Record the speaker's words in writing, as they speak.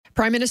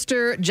Prime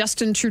Minister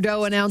Justin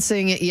Trudeau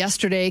announcing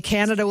yesterday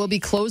Canada will be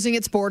closing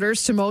its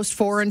borders to most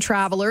foreign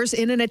travelers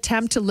in an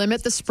attempt to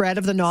limit the spread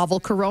of the novel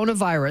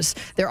coronavirus.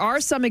 There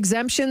are some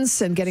exemptions,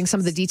 and getting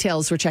some of the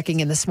details, we're checking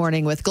in this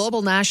morning with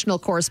Global National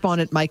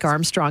Correspondent Mike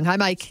Armstrong. Hi,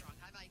 Mike.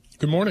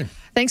 Good morning.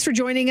 Thanks for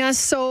joining us.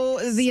 So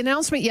the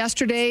announcement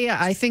yesterday,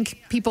 I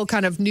think people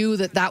kind of knew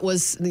that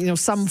was,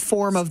 some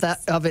form of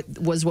it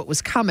was what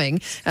was coming,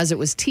 as it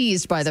was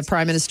teased by the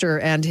Prime Minister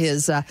and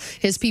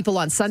his people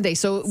on Sunday.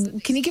 So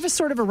can you give us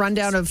sort of a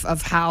rundown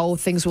of how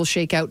things will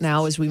shake out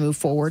now as we move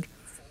forward?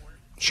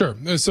 Sure.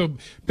 So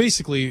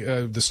basically,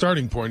 the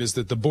starting point is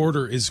that the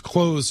border is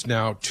closed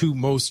now to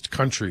most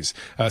countries.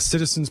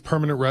 Citizens,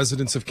 permanent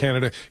residents of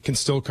Canada can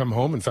still come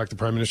home. In fact, the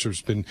Prime Minister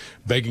has been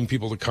begging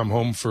people to come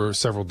home for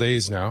several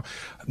days now.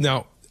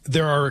 Now,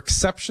 there are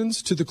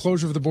exceptions to the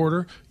closure of the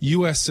border.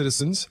 U.S.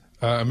 citizens,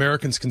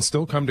 Americans can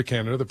still come to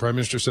Canada. The Prime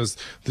Minister says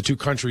the two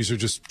countries are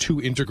just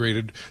too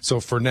integrated. So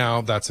for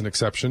now, that's an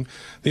exception.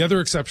 The other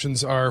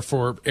exceptions are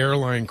for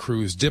airline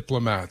crews,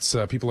 diplomats,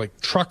 people like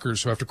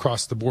truckers who have to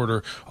cross the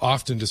border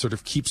often to sort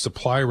of keep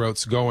supply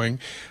routes going.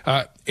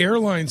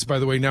 Airlines, by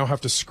the way, now have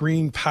to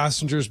screen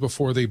passengers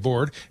before they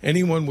board.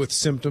 Anyone with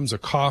symptoms, a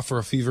cough or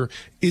a fever,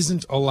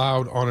 isn't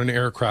allowed on an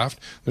aircraft.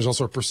 There's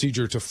also a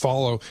procedure to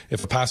follow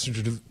if a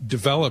passenger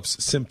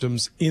develops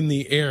symptoms in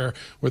the air,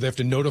 where they have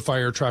to notify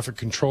air traffic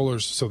controllers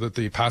so that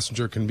the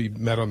passenger can be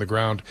met on the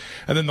ground.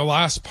 And then the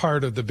last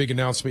part of the big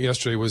announcement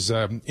yesterday was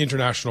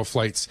international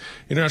flights.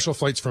 International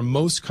flights from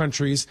most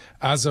countries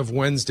as of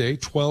Wednesday,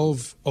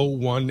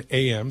 12:01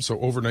 a.m., so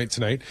overnight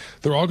tonight.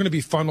 They're all going to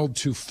be funneled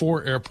to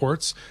 4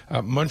 airports,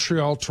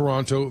 Montreal,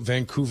 Toronto,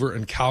 Vancouver,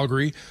 and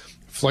Calgary.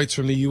 Flights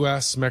from the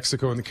U.S.,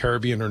 Mexico, and the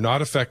Caribbean are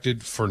not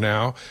affected for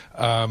now.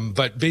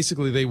 But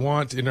basically, they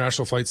want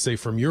international flights, say,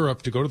 from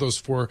Europe to go to those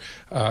 4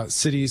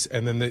 cities,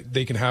 and then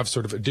they can have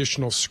sort of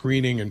additional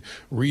screening and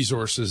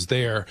resources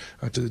there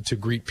to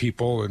greet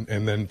people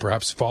and then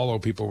perhaps follow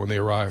people when they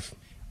arrive.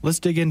 Let's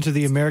dig into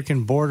the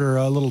American border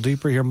a little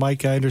deeper here,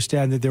 Mike. I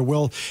understand that there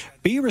will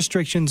be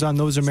restrictions on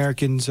those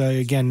Americans,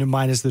 again,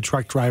 minus the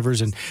truck drivers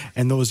and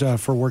those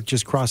for work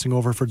just crossing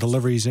over for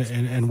deliveries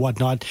and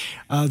whatnot,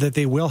 that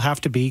they will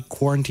have to be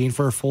quarantined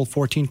for a full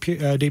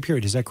 14-day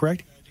period. Is that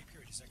correct?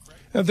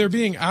 They're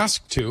being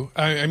asked to.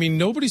 I mean,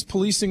 nobody's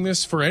policing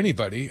this for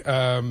anybody.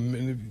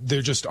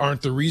 There just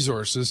aren't the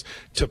resources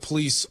to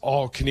police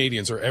all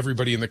Canadians or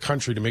everybody in the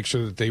country to make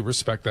sure that they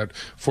respect that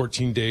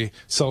 14-day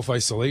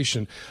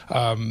self-isolation.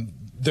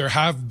 There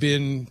have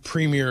been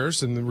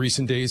premiers in the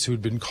recent days who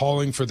had been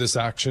calling for this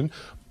action.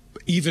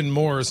 Even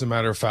more, as a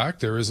matter of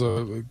fact, there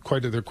are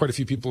quite a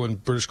few people in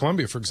British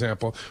Columbia, for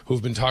example, who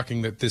have been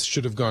talking that this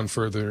should have gone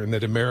further and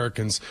that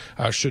Americans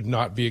should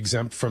not be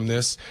exempt from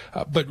this.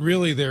 But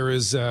really, there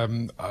is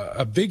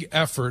a big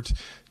effort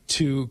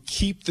to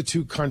keep the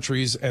two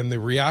countries and the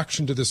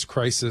reaction to this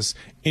crisis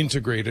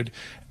integrated,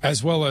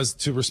 as well as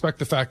to respect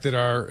the fact that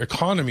our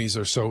economies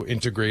are so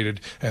integrated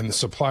and the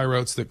supply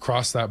routes that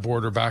cross that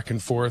border back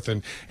and forth.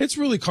 And it's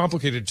really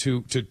complicated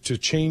to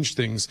change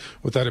things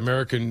with that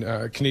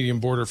American-Canadian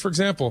border. For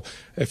example,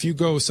 if you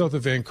go south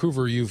of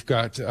Vancouver, you've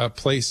got a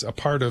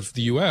part of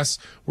the U.S.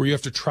 where you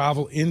have to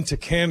travel into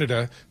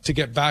Canada to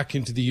get back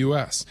into the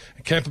U.S.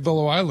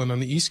 Campobello Island on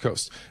the East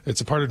Coast,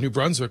 it's a part of New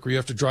Brunswick where you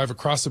have to drive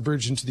across the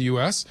bridge into the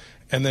U.S.,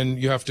 and then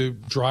you have to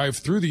drive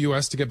through the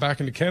U.S. to get back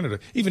into Canada.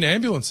 Even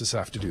ambulances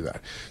have to do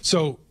that.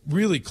 So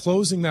really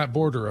closing that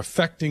border,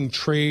 affecting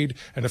trade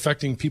and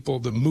affecting people,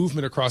 the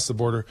movement across the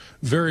border,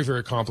 very,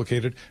 very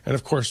complicated. And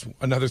of course,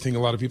 another thing a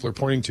lot of people are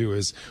pointing to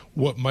is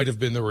what might have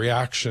been the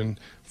reaction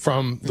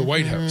from the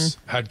White House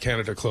had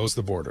Canada closed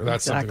the border.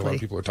 That's something a lot of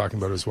people are talking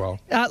about as well.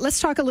 Let's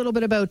talk a little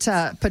bit about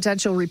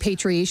potential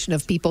repatriation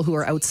of people who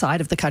are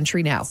outside of the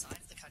country now.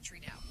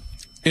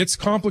 It's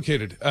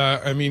complicated.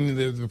 I mean,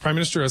 the Prime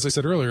Minister, as I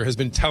said earlier, has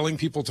been telling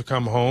people to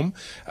come home,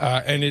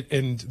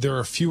 and there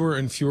are fewer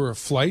and fewer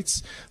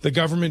flights. The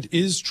government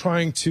is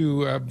trying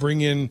to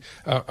bring in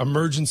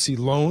emergency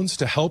loans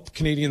to help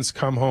Canadians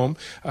come home.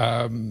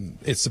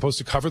 It's supposed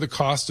to cover the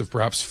cost of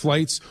perhaps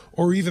flights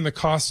or even the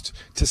cost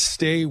to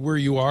stay where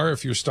you are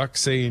if you're stuck,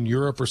 say, in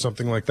Europe or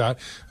something like that.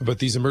 But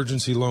these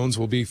emergency loans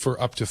will be for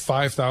up to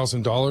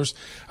 $5,000.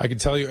 I can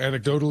tell you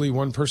anecdotally,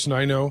 one person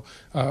I know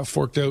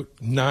forked out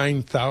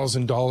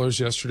 $9,000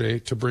 yesterday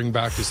to bring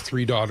back his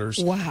 3 daughters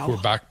who are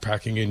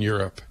backpacking in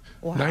Europe.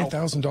 Wow.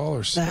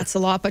 $9,000. That's a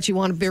lot, but you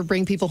want to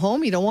bring people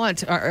home. You don't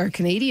want our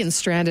Canadians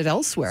stranded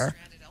elsewhere.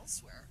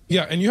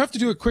 Yeah, and you have to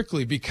do it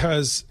quickly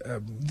because,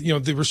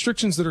 the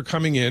restrictions that are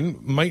coming in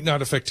might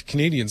not affect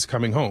Canadians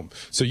coming home.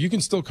 So you can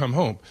still come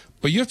home,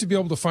 but you have to be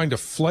able to find a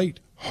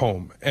flight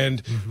home.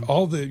 And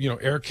all the,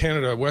 Air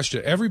Canada,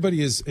 WestJet,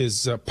 everybody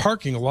is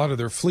parking a lot of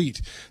their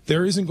fleet.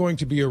 There isn't going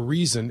to be a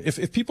reason.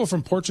 If people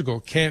from Portugal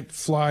can't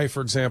fly,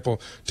 for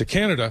example, to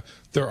Canada,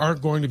 there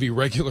aren't going to be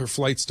regular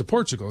flights to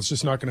Portugal. It's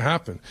just not going to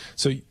happen.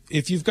 So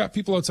if you've got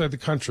people outside the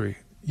country,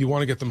 you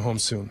want to get them home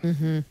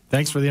soon.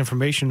 Thanks for the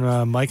information,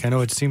 Mike. I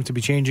know it seems to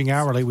be changing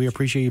hourly. We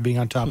appreciate you being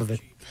on top of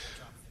it.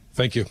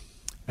 Thank you.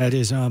 That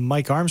is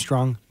Mike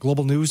Armstrong,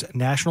 Global News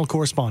National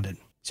Correspondent.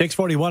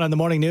 6:41 on the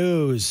morning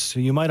news.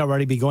 You might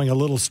already be going a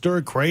little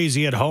stir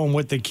crazy at home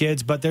with the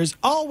kids, but there's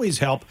always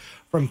help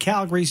from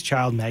Calgary's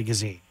Child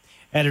Magazine.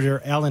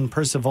 Editor Ellen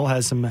Percival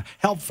has some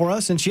help for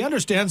us, and she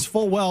understands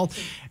full well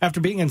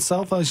after being in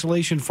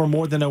self-isolation for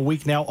more than a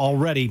week now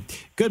already.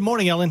 Good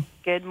morning, Ellen.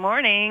 Good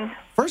morning.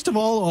 First of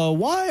all,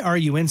 why are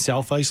you in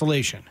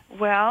self-isolation?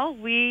 Well,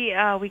 we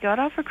got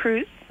off a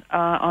cruise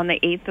on the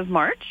 8th of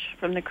March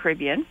from the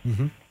Caribbean,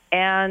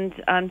 and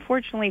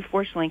unfortunately,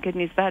 fortunately, good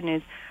news, bad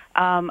news,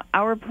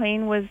 our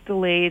plane was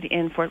delayed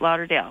in Fort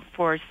Lauderdale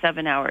for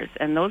 7 hours,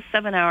 and those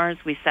 7 hours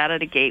we sat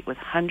at a gate with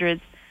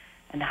hundreds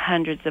and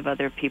hundreds of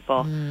other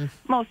people,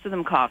 most of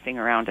them coughing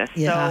around us.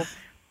 Yeah.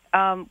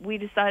 So we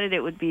decided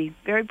it would be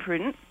very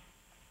prudent.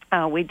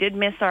 We did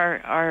miss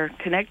our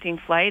connecting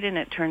flight, and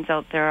it turns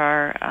out there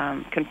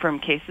are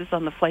confirmed cases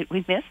on the flight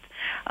we missed.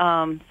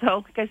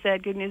 So, like I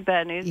said, good news,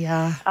 bad news.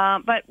 Yeah.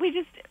 But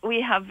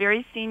we have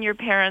very senior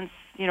parents,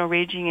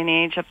 ranging in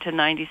age up to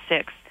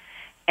 96.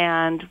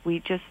 And we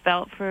just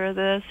felt for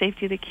the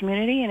safety of the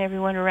community and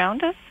everyone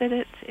around us that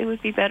it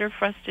would be better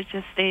for us to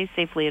just stay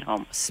safely at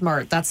home.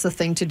 Smart. That's the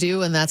thing to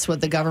do, and that's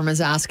what the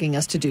government's asking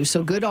us to do.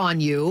 So good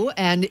on you.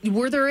 And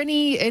were there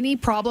any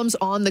problems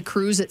on the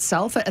cruise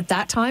itself at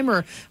that time,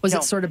 or was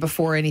it sort of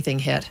before anything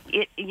hit?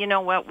 You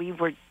know what? We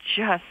were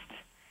just...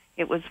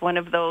 It was one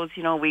of those,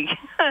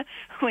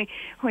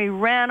 we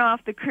ran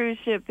off the cruise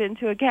ship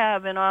into a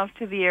cab and off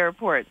to the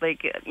airport. I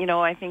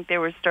think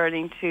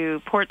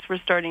ports were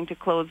starting to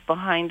close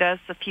behind us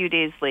a few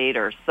days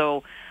later.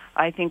 So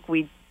I think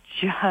we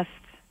just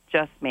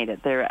made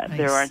it.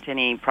 There aren't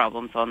any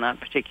problems on that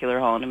particular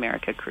Holland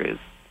America cruise.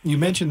 You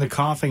mentioned the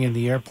coughing in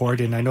the airport,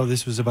 and I know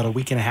this was about a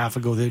week and a half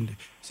ago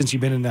since you've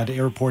been in that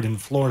airport in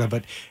Florida,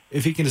 but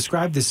if you can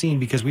describe the scene,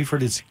 because we've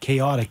heard it's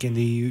chaotic in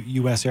the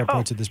U.S.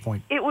 airports at this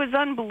point. It was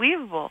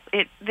unbelievable.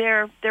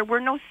 There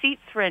were no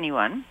seats for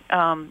anyone,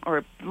 or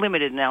a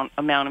limited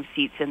amount of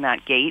seats in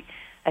that gate.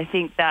 I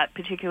think that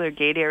particular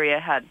gate area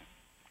had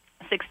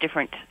 6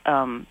 different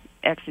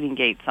exiting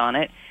gates on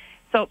it.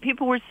 So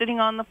people were sitting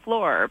on the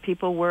floor.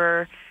 People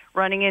were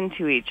running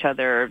into each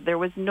other. There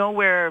was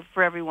nowhere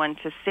for everyone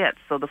to sit,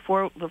 so the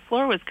floor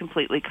was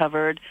completely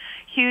covered.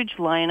 Huge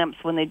lineups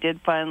when they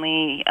did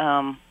finally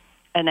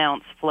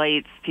announce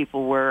flights.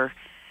 People were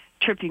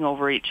tripping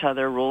over each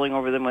other, rolling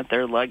over them with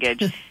their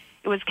luggage.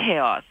 It was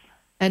chaos.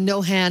 And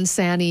no hand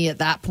sani at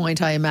that point,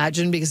 I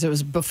imagine, because it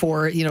was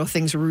before,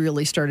 things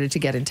really started to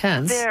get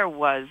intense. There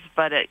was,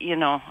 but,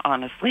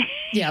 honestly.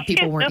 Yeah,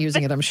 people weren't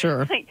using it, I'm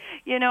sure.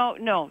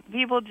 No.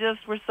 People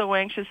just were so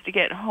anxious to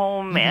get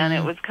home, and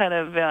it was kind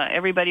of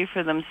everybody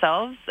for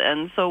themselves.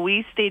 And so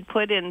we stayed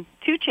put in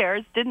 2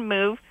 chairs, didn't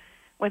move,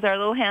 with our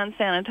little hand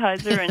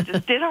sanitizer, and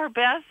just did our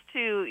best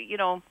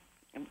to,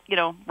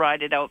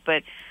 ride it out.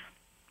 But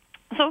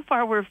so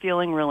far, we're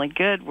feeling really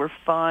good. We're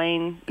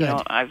fine.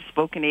 Good. I've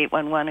spoken to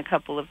 811 a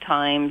couple of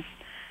times.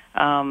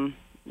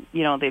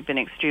 They've been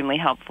extremely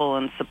helpful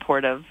and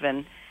supportive.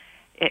 And,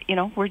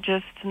 we're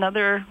just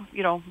another,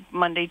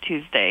 Monday,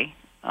 Tuesday.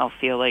 I'll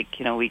feel like,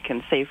 we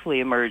can safely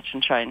emerge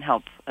and try and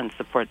help and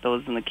support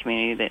those in the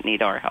community that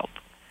need our help.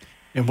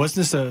 And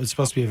wasn't this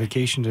supposed to be a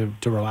vacation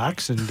to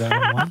relax and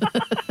unwind?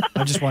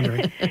 I'm just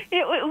wondering.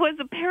 It was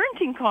a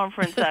parenting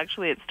conference,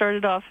 actually. It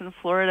started off in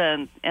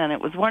Florida, and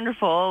it was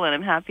wonderful, and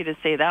I'm happy to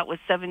say that was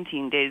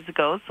 17 days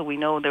ago, so we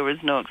know there was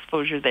no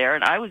exposure there.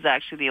 And I was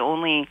actually the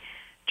only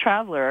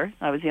traveler.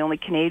 I was the only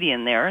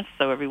Canadian there,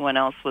 so everyone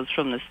else was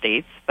from the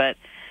States. But,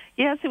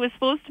 yes, it was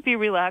supposed to be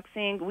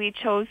relaxing. We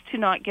chose to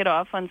not get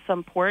off on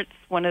some ports.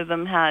 One of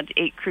them had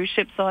 8 cruise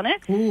ships on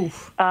it,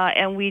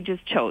 and we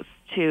just chose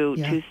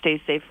to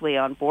stay safely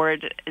on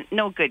board.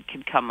 No good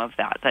could come of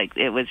that.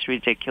 It was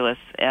ridiculous.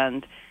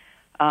 And,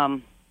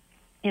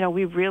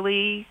 we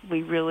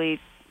really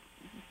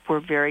were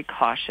very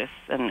cautious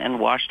and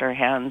washed our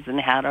hands and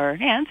had our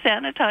hand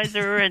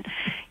sanitizer and,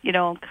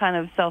 kind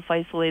of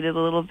self-isolated a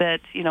little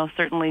bit,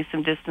 certainly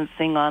some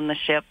distancing on the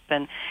ship.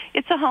 And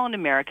it's a Holland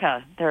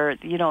America. They're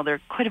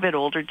quite a bit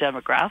older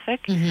demographic.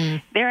 Mm-hmm.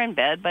 They're in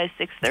bed by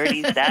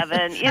 6:37.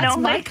 That's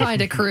my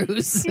kind of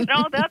cruise.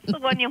 That's the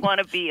one you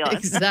want to be on.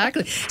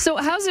 Exactly. So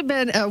how's it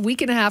been a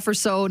week and a half or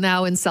so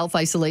now in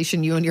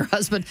self-isolation, you and your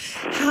husband?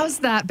 How's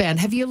that been?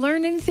 Have you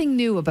learned anything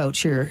new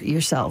about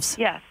yourselves?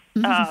 Yes.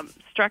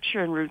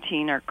 Structure and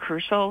routine are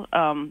crucial.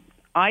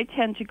 I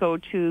tend to go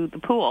to the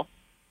pool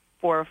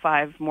 4 or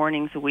 5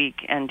 mornings a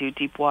week and do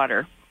deep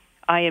water.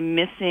 I am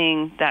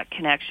missing that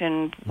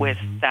connection with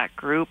that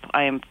group.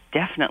 I am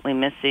definitely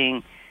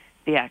missing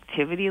the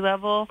activity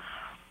level.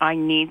 I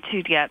need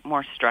to get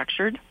more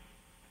structured.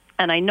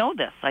 And I know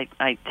this.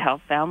 I tell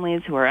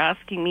families who are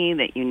asking me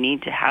that you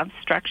need to have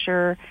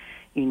structure,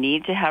 you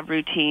need to have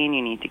routine,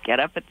 you need to get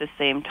up at the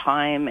same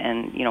time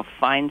and,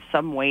 find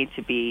some way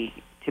to be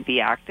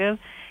active.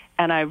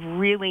 And I've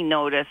really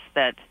noticed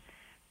that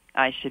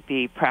I should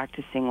be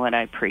practicing what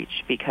I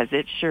preach, because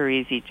it's sure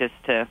easy just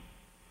to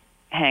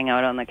hang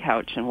out on the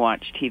couch and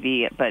watch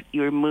TV, but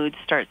your mood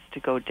starts to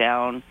go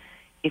down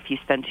if you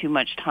spend too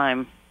much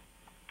time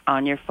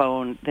on your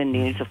phone. The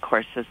news, of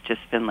course, has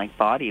just been like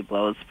body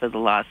blows for the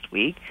last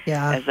week.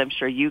 Yeah. As I'm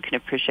sure you can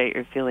appreciate,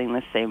 you're feeling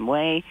the same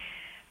way.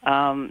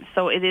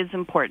 So it is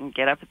important.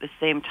 Get up at the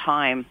same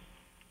time.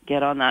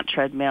 Get on that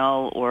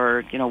treadmill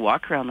or,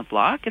 walk around the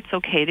block. It's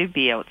okay to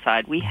be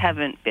outside. We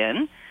haven't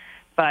been,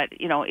 but,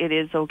 it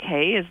is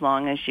okay as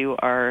long as you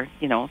are,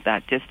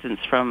 that distance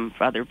from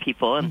other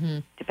people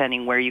and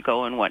depending where you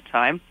go and what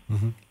time.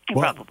 You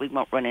probably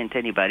won't run into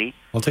anybody.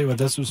 I'll tell you what,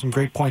 those are some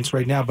great points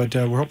right now, but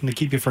we're hoping to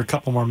keep you for a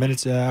couple more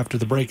minutes after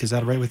the break. Is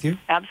that all right with you?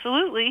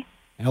 Absolutely.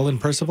 Ellen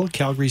Percival,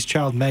 Calgary's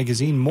Child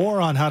Magazine. More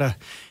on how to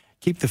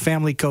keep the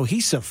family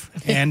cohesive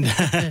and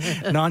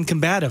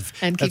non-combative.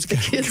 And keep the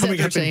kids coming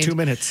entertained. up in 2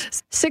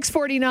 minutes.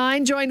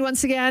 6:49, joined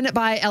once again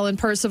by Ellen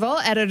Percival,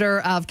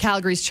 editor of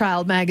Calgary's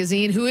Child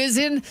Magazine, who is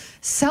in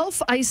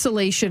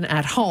self-isolation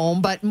at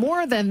home. But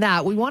more than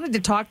that, we wanted to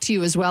talk to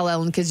you as well,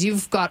 Ellen, because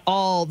you've got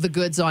all the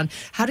goods on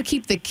how to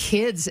keep the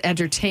kids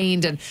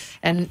entertained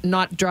and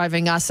not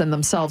driving us and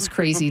themselves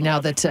crazy now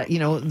that,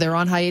 they're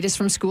on hiatus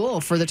from school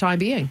for the time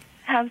being.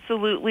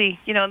 Absolutely.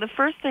 The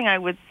first thing I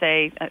would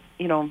say,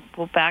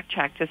 we'll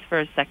backtrack just for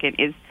a second,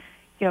 is,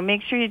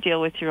 make sure you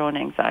deal with your own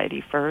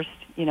anxiety first.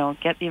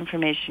 Get the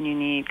information you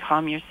need,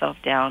 calm yourself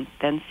down,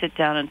 then sit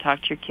down and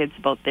talk to your kids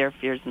about their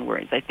fears and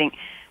worries. I think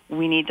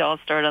we need to all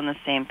start on the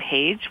same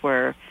page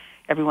where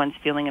everyone's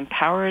feeling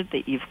empowered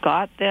that you've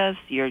got this,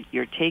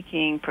 you're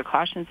taking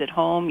precautions at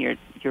home,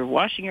 you're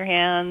washing your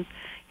hands,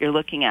 you're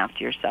looking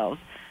after yourselves.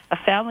 A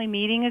family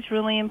meeting is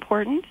really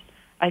important.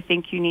 I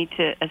think you need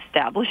to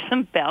establish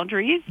some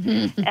boundaries.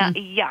 Because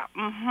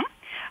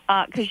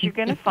you're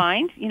going to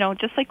find,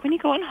 just like when you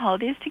go on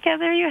holidays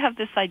together, you have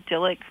this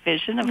idyllic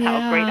vision of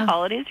how great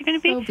holidays are going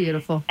to be. So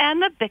beautiful.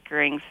 And the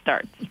bickering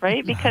starts,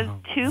 right? Because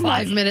too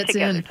much 5 minutes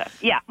together in. time.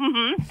 Yeah.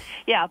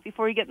 Yeah,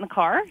 before you get in the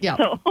car. Yeah.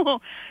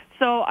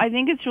 So I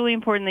think it's really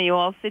important that you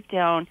all sit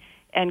down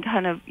and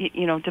kind of,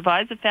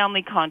 devise a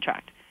family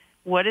contract.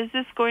 What is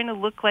this going to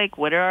look like?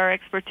 What are our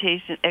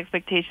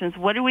expectations?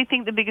 What do we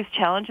think the biggest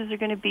challenges are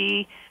going to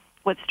be?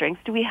 What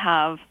strengths do we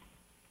have?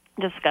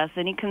 Discuss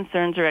any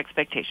concerns or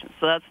expectations.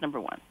 So that's number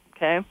one,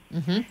 okay?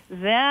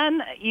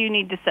 Then you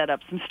need to set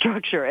up some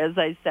structure, as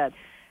I said.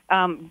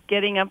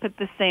 Getting up at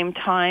the same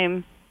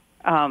time,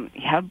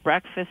 have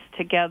breakfast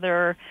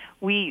together.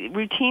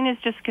 Routine is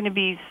just going to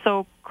be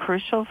so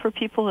crucial for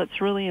people.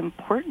 It's really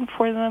important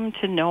for them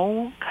to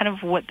know kind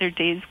of what their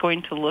day is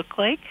going to look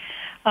like.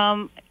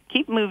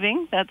 Keep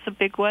moving. That's a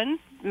big one.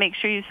 Make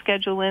sure you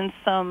schedule in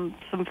some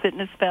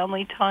fitness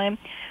family time.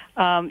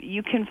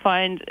 You can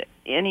find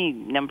any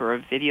number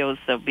of videos.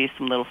 There'll be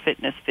some little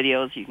fitness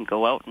videos. You can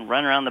go out and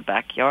run around the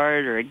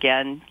backyard, or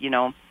again,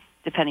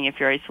 depending if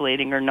you're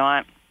isolating or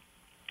not,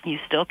 you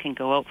still can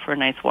go out for a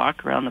nice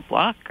walk around the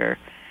block, or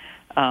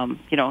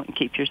and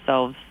keep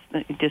yourselves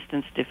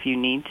distanced if you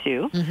need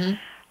to.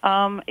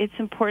 It's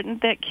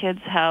important that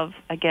kids have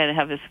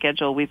a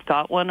schedule. We've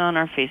got one on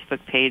our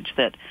Facebook page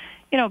that,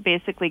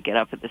 basically get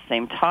up at the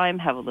same time,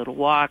 have a little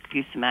walk,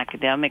 do some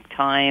academic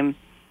time,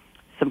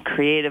 some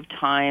creative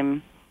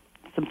time,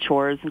 some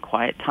chores and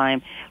quiet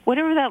time,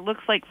 whatever that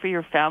looks like for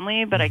your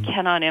family. But I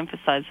cannot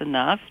emphasize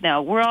enough.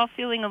 Now, we're all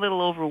feeling a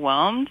little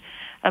overwhelmed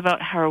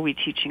about how are we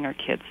teaching our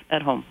kids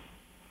at home.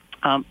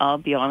 I'll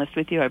be honest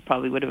with you, I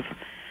probably would have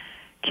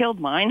killed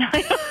mine.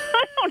 I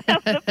don't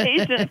have the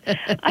patience.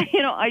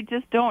 I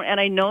just don't. And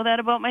I know that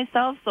about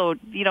myself. So,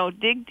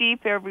 dig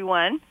deep,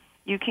 everyone.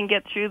 You can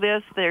get through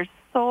this. There's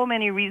so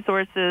many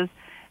resources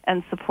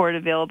and support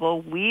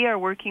available. We are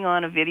working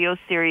on a video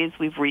series.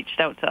 We've reached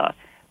out to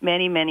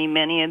many, many,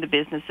 many of the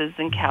businesses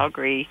in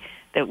Calgary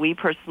that we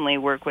personally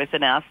work with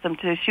and asked them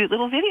to shoot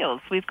little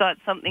videos. We've got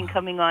something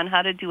coming on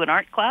how to do an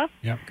art class.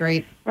 Yeah,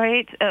 great.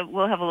 Right?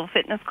 We'll have a little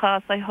fitness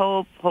class, I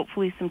hope,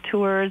 hopefully some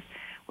tours.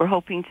 We're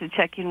hoping to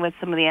check in with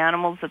some of the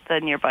animals at the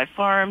nearby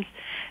farms.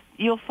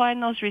 You'll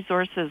find those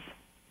resources.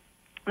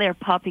 They're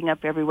popping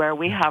up everywhere.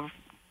 We have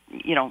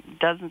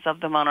dozens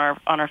of them on our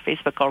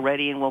Facebook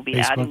already, and we'll be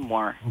adding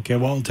more. Okay,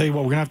 well, I'll tell you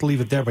what, we're going to have to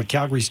leave it there, but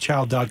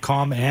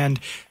calgaryschild.com and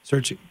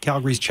search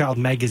Calgary's Child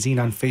Magazine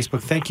on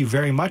Facebook. Thank you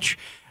very much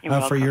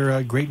for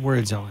your great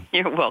words, Ellen.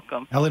 You're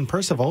welcome. Ellen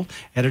Percival,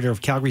 editor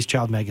of Calgary's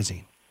Child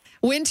Magazine.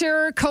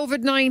 Winter,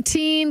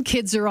 COVID-19,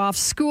 kids are off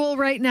school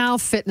right now,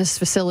 fitness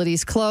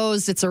facilities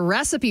closed. It's a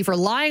recipe for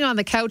lying on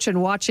the couch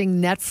and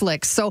watching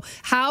Netflix. So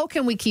how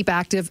can we keep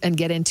active and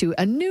get into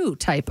a new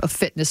type of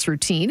fitness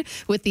routine?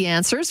 With the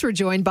answers, we're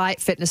joined by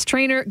fitness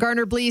trainer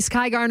Garner Bleesk.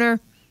 Hi, Garner.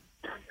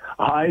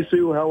 Hi,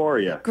 Sue. How are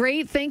you?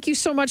 Great. Thank you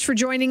so much for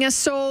joining us.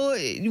 So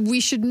we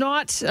should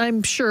not,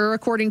 I'm sure,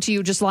 according to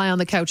you, just lie on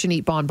the couch and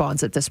eat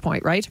bonbons at this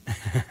point, right?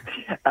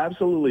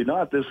 Absolutely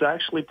not. This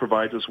actually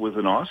provides us with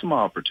an awesome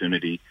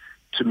opportunity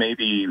to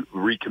maybe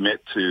recommit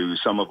to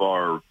some of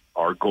our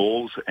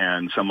goals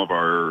and some of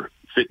our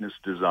fitness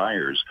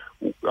desires.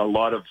 A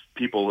lot of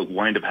people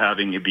wind up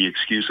having the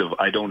excuse of,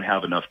 I don't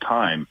have enough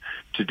time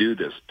to do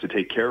this, to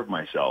take care of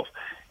myself.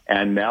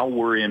 And now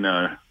we're in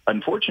an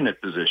unfortunate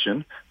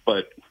position,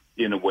 but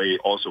in a way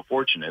also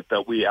fortunate,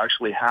 that we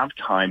actually have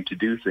time to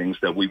do things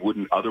that we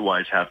wouldn't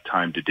otherwise have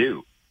time to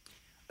do.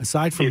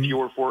 Aside from if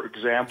you're, for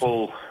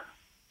example,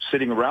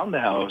 sitting around the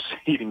house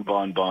eating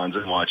bonbons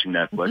and watching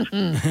Netflix,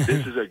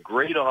 this is a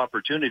great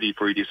opportunity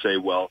for you to say,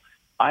 well,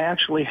 I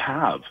actually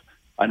have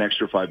an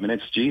extra 5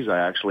 minutes. Geez,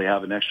 I actually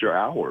have an extra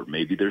hour.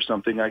 Maybe there's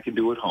something I can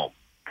do at home.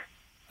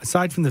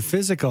 aside from the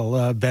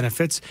physical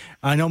benefits,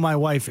 I know my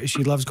wife,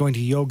 she loves going to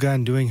yoga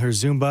and doing her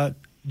Zumba.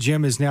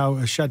 Gym is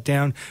now shut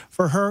down.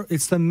 For her,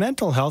 it's the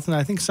mental health, and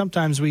I think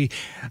sometimes we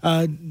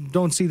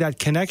don't see that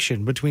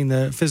connection between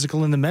the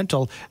physical and the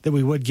mental that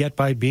we would get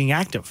by being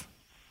active.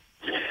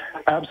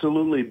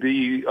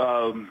 Absolutely.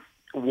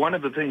 One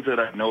of the things that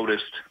I've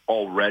noticed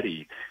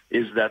already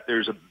is that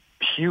there's a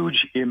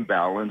huge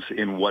imbalance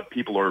in what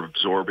people are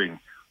absorbing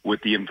with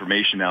the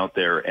information out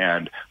there,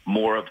 and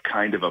more of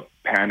kind of a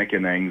panic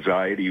and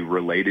anxiety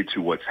related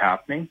to what's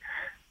happening.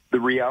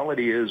 The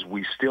reality is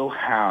we still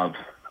have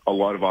a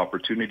lot of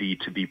opportunity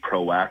to be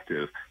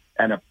proactive,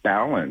 and a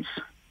balance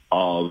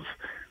of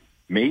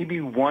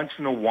maybe once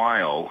in a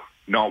while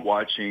not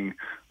watching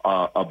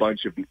a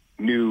bunch of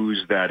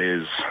news that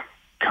is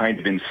kind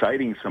of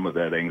inciting some of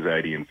that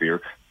anxiety and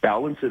fear.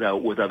 Balance it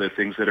out with other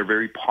things that are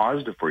very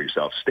positive for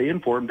yourself. Stay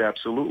informed,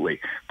 absolutely.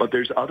 But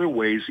there's other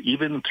ways,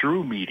 even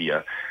through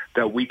media,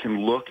 that we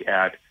can look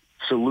at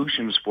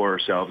solutions for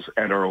ourselves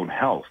and our own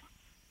health.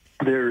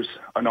 There's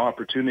an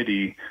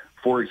opportunity,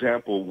 for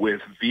example,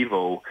 with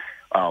Vivo,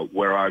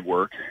 where I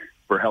work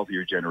for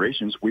Healthier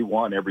Generations. We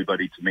want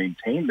everybody to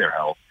maintain their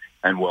health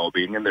and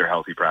well-being and their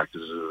healthy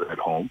practices at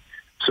home.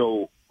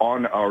 So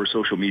on our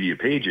social media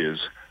pages,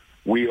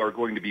 we are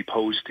going to be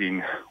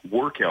posting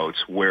workouts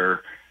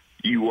where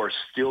you are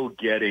still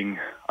getting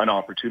an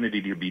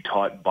opportunity to be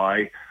taught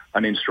by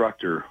an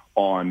instructor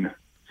on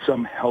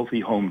some healthy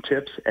home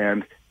tips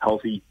and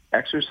healthy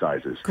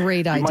exercises.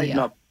 Great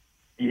idea.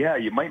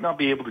 You might not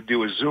be able to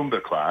do a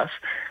Zumba class,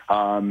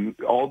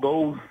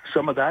 although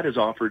some of that is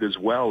offered as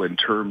well in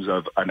terms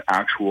of an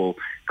actual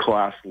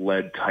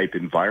class-led type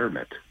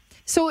environment.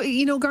 So,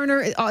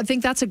 Garner, I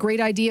think that's a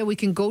great idea. We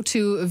can go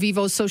to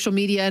Vivo's social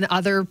media and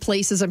other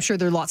places. I'm sure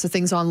there are lots of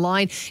things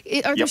online.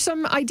 Are there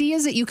some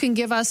ideas that you can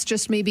give us?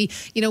 Just maybe,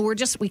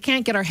 we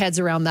can't get our heads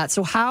around that.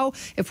 So how,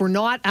 if we're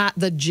not at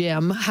the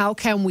gym, how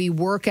can we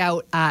work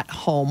out at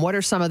home? What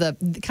are some of the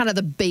kind of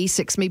the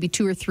basics, maybe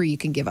 2 or 3 you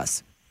can give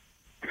us?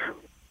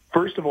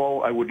 First of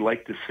all, I would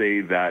like to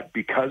say that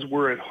because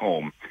we're at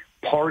home,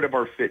 part of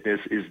our fitness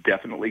is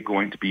definitely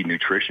going to be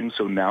nutrition.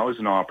 So now is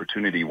an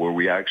opportunity where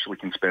we actually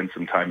can spend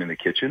some time in the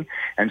kitchen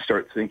and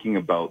start thinking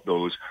about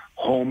those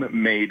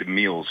homemade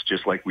meals,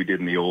 just like we did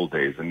in the old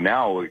days. And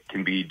now it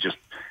can be just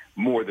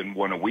more than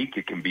one a week.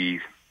 It can be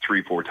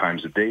 3-4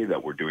 times a day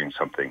that we're doing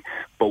something.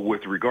 But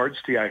with regards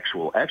to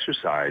actual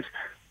exercise,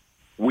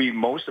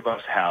 most of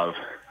us have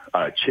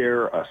a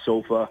chair, a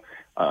sofa,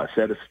 a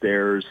set of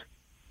stairs.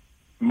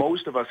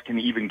 Most of us can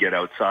even get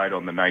outside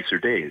on the nicer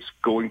days.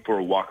 Going for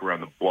a walk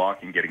around the block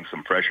and getting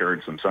some fresh air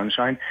and some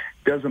sunshine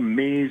does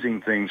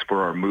amazing things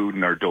for our mood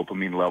and our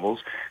dopamine levels.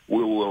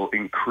 We will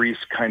increase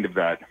kind of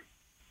that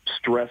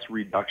stress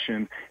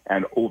reduction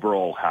and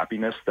overall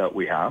happiness that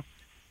we have.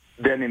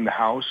 Then in the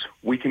house,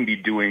 we can be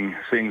doing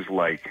things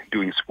like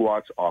doing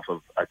squats off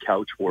of a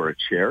couch or a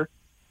chair.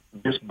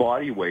 This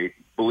body weight,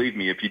 believe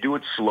me, if you do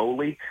it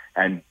slowly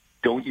and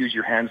don't use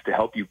your hands to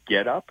help you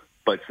get up,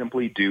 but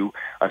simply do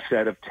a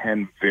set of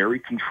 10 very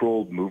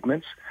controlled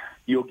movements,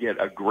 you'll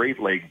get a great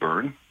leg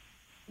burn.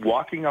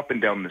 Walking up and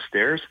down the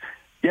stairs,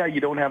 you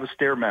don't have a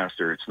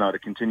Stairmaster. It's not a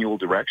continual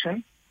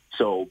direction,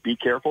 so be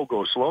careful,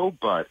 go slow,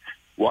 but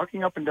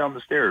walking up and down the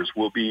stairs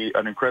will be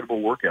an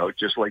incredible workout,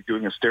 just like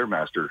doing a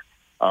Stairmaster.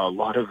 A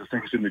lot of the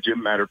things in the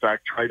gym, matter of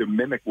fact, try to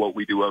mimic what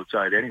we do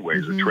outside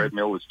anyways. Mm-hmm. The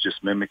treadmill is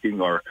just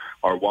mimicking our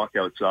walk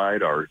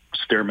outside. Our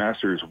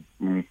Stairmaster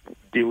is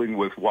dealing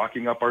with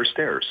walking up our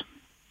stairs.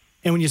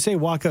 And when you say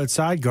walk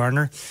outside,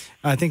 Garner,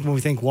 I think when we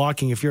think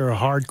walking, if you're a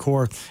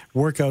hardcore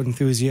workout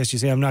enthusiast, you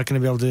say, I'm not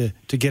going to be able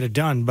to get it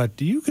done.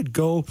 But you could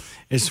go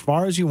as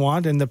far as you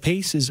want, and the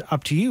pace is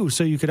up to you.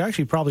 So you could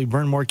actually probably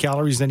burn more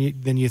calories than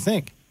you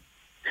think.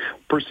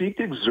 Perceived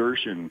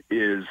exertion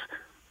is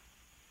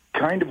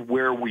kind of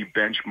where we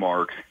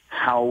benchmark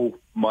how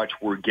much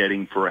we're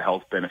getting for a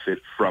health benefit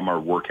from our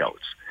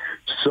workouts.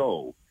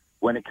 So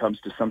when it comes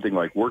to something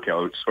like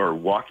workouts or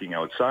walking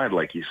outside,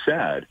 like you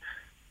said,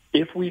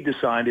 if we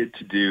decided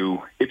to do,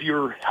 if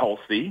you're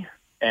healthy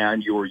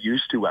and you're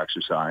used to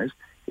exercise,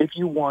 if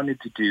you wanted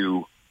to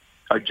do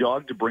a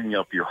jog to bring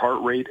up your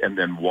heart rate and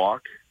then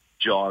walk,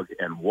 jog,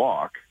 and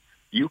walk,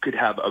 you could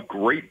have a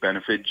great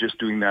benefit just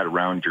doing that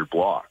around your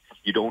block.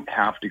 You don't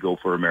have to go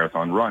for a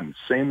marathon run.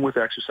 Same with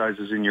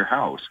exercises in your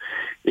house.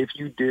 If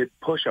you did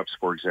push-ups,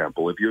 for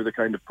example, if you're the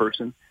kind of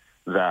person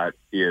that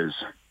is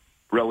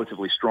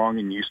relatively strong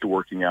and used to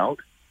working out,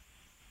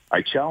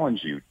 I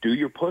challenge you, do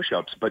your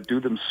push-ups, but do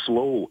them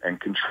slow and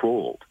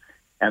controlled.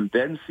 and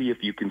then see if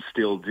you can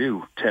still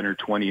do 10 or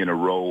 20 in a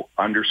row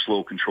under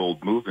slow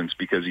controlled movements,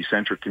 because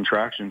eccentric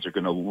contractions are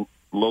going to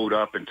load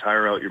up and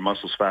tire out your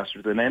muscles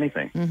faster than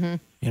anything. Mm-hmm.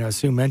 You know,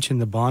 Sue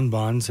mentioned the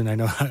bonbons, and I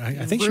know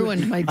I think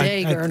ruined my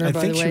day, Garner. I by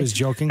think the way, she was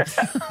joking.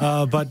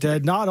 But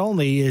not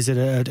only is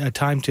it a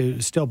time to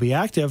still be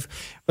active,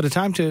 but a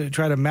time to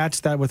try to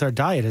match that with our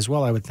diet as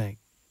well, I would think.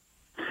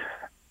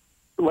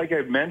 Like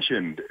I've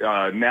mentioned,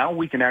 now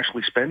we can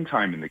actually spend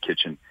time in the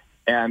kitchen.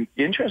 And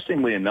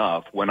interestingly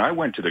enough, when I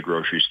went to the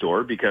grocery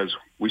store, because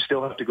we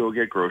still have to go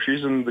get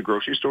groceries and the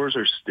grocery stores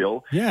are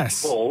still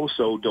full,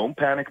 so don't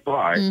panic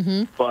buy.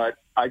 Mm-hmm. But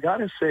I got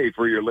to say,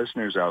 for your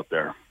listeners out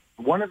there,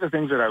 one of the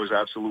things that I was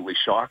absolutely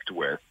shocked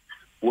with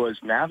was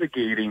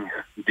navigating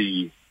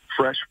the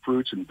fresh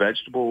fruits and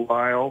vegetable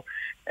aisle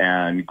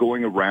and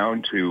going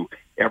around to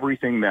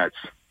everything that's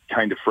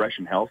kind of fresh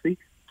and healthy.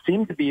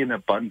 Seemed to be in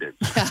abundance.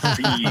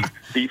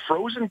 The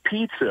frozen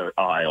pizza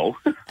aisle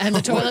and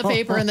the toilet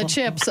paper and the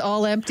chips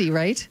all empty,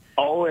 right?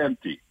 All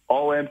empty.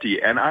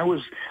 And I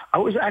was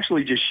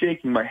actually just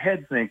shaking my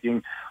head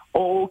thinking,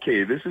 oh,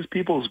 okay, this is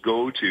people's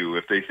go-to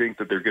if they think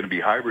that they're going to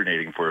be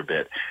hibernating for a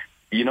bit.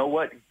 You know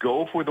what?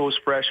 Go for those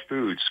fresh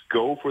foods.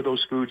 Go for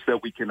those foods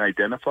that we can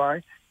identify,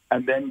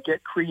 and then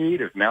get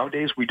creative.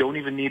 Nowadays, we don't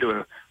even need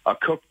a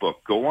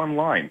cookbook. Go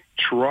online.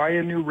 Try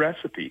a new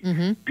recipe.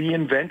 Mm-hmm. Be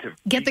inventive.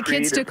 Get the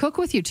kids to cook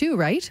with you too,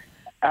 right?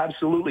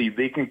 Absolutely.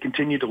 They can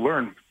continue to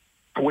learn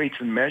weights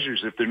and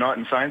measures. If they're not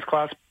in science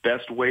class,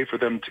 best way for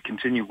them to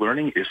continue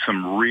learning is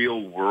some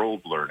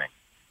real-world learning.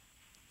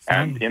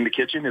 And in the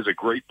kitchen is a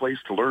great place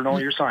to learn all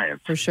your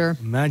science. For sure.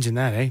 Imagine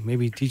that, eh?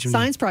 Maybe teach them...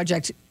 Science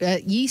project,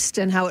 yeast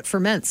and how it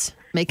ferments.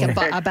 Make a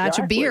batch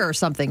of beer or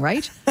something,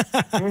 right?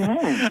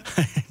 I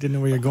didn't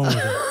know where you're going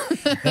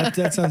with it.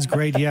 That sounds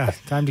great. Yeah,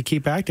 time to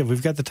keep active.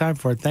 We've got the time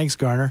for it. Thanks,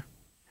 Garner.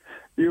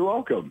 You're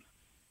welcome.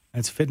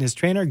 That's fitness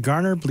trainer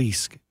Garner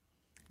Bleesk.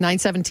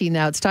 9:17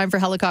 now. It's time for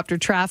helicopter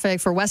traffic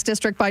for West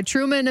District by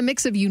Truman, a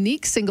mix of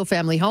unique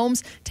single-family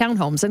homes,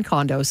 townhomes, and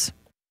condos.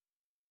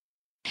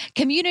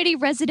 Community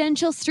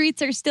residential streets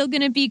are still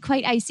going to be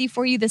quite icy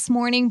for you this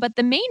morning, but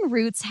the main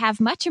routes have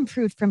much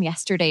improved from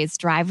yesterday's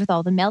drive with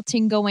all the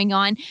melting going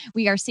on.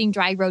 We are seeing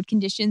dry road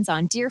conditions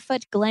on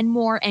Deerfoot,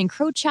 Glenmore, and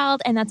Crowchild,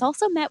 and that's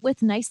also met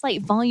with nice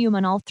light volume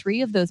on all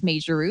three of those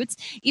major routes.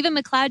 Even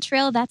McLeod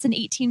Trail, that's an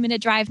 18-minute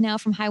drive now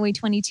from Highway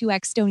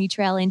 22X Stony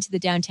Trail into the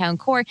downtown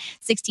core.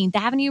 16th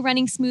Avenue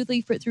running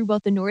smoothly through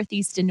both the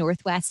northeast and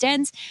northwest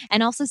ends,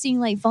 and also seeing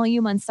light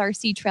volume on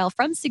Sarcee Trail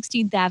from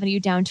 16th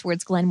Avenue down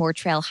towards Glenmore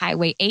Trail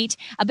Highway 8.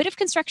 A bit of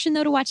construction,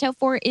 though, to watch out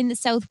for in the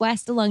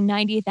southwest along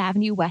 90th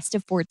Avenue west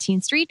of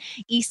 14th Street.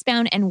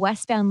 Eastbound and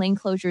westbound lane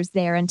closures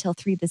there until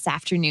 3 this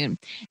afternoon.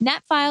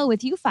 NetFile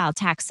with UFile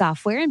tax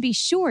software, and be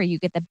sure you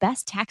get the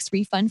best tax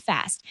refund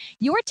fast.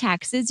 Your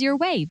taxes your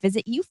way.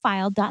 Visit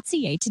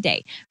ufile.ca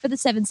today. For the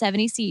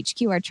 770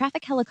 CHQR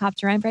Traffic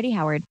Helicopter, I'm Freddie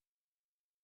Howard.